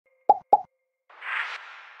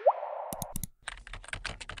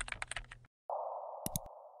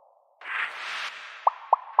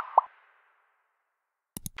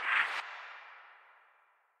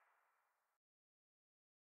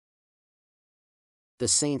The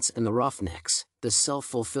Saints and the Roughnecks, the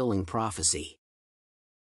self-fulfilling prophecy.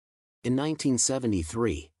 In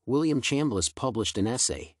 1973, William Chambliss published an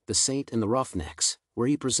essay, The Saint and the Roughnecks, where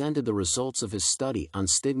he presented the results of his study on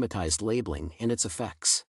stigmatized labeling and its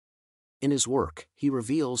effects. In his work, he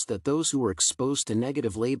reveals that those who were exposed to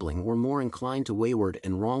negative labeling were more inclined to wayward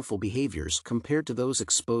and wrongful behaviors compared to those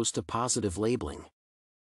exposed to positive labeling.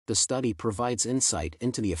 The study provides insight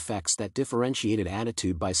into the effects that differentiated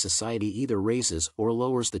attitude by society either raises or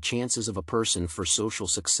lowers the chances of a person for social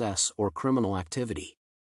success or criminal activity.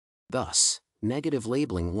 Thus, negative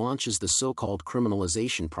labeling launches the so-called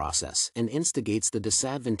criminalization process and instigates the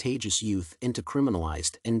disadvantageous youth into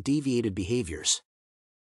criminalized and deviated behaviors.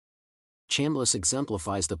 Chambliss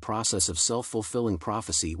exemplifies the process of self-fulfilling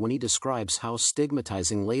prophecy when he describes how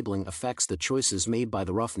stigmatizing labeling affects the choices made by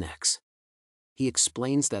the Roughnecks. He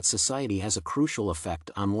explains that society has a crucial effect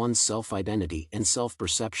on one's self-identity and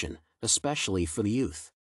self-perception, especially for the youth.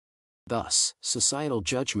 Thus, societal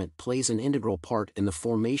judgment plays an integral part in the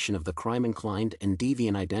formation of the crime-inclined and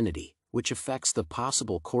deviant identity, which affects the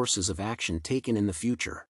possible courses of action taken in the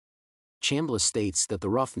future. Chambliss states that the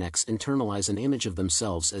Roughnecks internalize an image of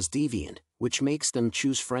themselves as deviant, which makes them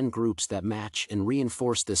choose friend groups that match and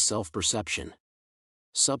reinforce this self-perception.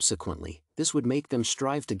 Subsequently, this would make them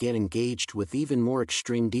strive to get engaged with even more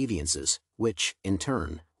extreme deviances, which, in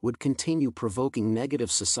turn, would continue provoking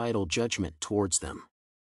negative societal judgment towards them.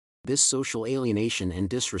 This social alienation and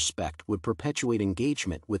disrespect would perpetuate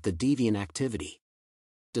engagement with the deviant activity.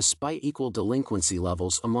 Despite equal delinquency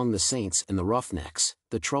levels among the Saints and the Roughnecks,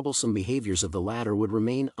 the troublesome behaviors of the latter would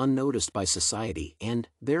remain unnoticed by society and,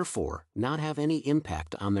 therefore, not have any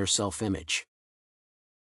impact on their self-image.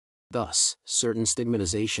 Thus, certain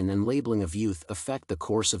stigmatization and labeling of youth affect the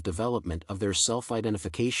course of development of their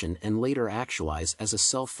self-identification and later actualize as a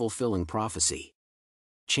self-fulfilling prophecy.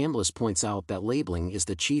 Chambliss points out that labeling is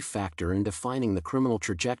the chief factor in defining the criminal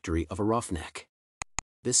trajectory of a roughneck.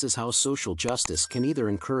 This is how social justice can either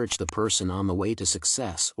encourage the person on the way to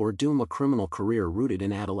success or doom a criminal career rooted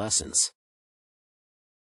in adolescence.